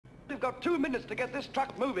got 2 minutes to get this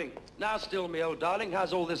truck moving. Now still, me old darling,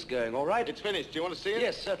 how's all this going, all right? It's finished. Do you want to see it?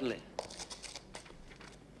 Yes, certainly.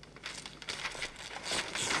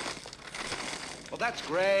 Well, that's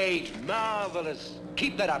great. Marvelous.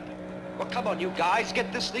 Keep that up. Well, come on, you guys.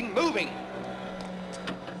 Get this thing moving.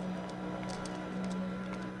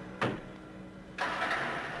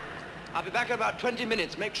 I'll be back in about 20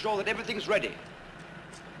 minutes. Make sure that everything's ready.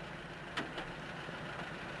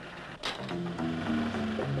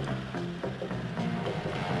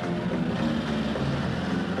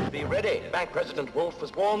 Be ready. Bank President Wolf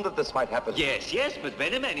was warned that this might happen. Yes, but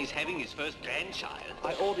Veneman is having his first grandchild.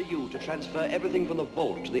 I order you to transfer everything from the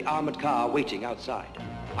vault to the armored car waiting outside.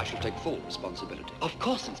 I shall take full responsibility. Of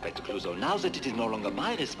course, Inspector Clouseau, now that it is no longer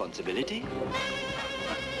my responsibility.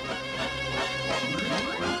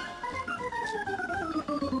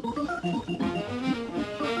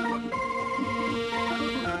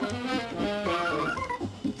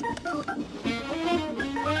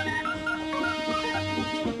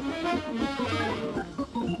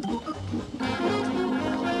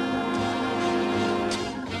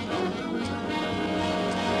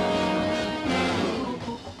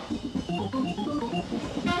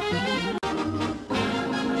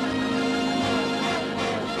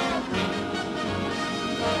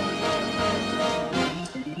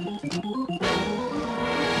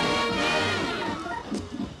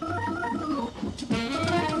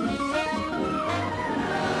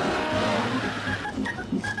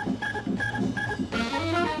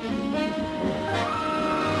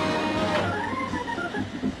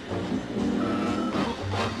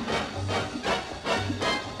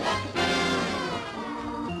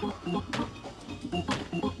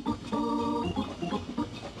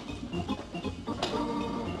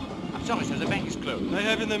 Sorry, sir, the bank is closed.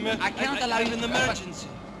 I can't allow you in the emergency.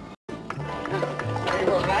 Are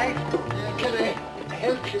you all right? Yeah, can I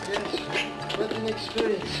help you, Vince? What an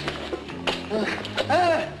experience.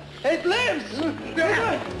 Hey, Blims!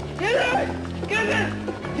 Get it!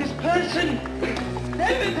 This person!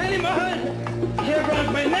 David Pennyman! Here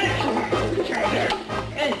around my neck!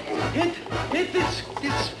 And hit this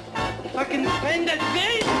fucking thing that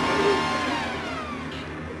vein!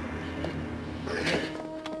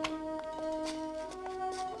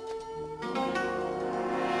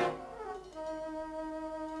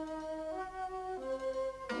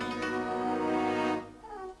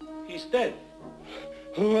 He's dead.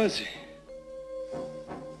 Who was he?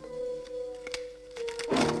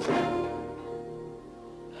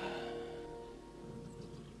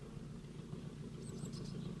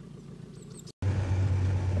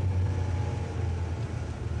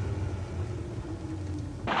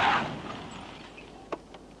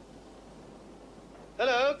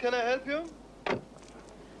 Hello, can I help you?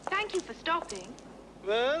 Thank you for stopping.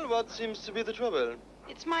 Well, what seems to be the trouble?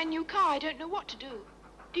 It's my new car. I don't know what to do.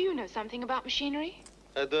 Do you know something about machinery?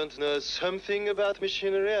 I don't know something about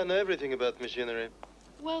machinery. I know everything about machinery.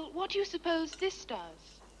 Well, what do you suppose this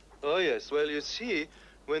does? Oh, yes. Well, you see,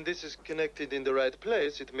 when this is connected in the right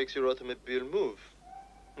place, it makes your automobile move.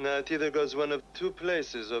 Now, it either goes one of two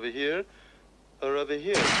places, over here or over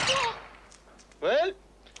here. Well,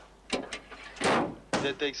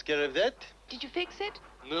 that takes care of that. Did you fix it?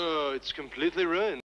 No, it's completely ruined.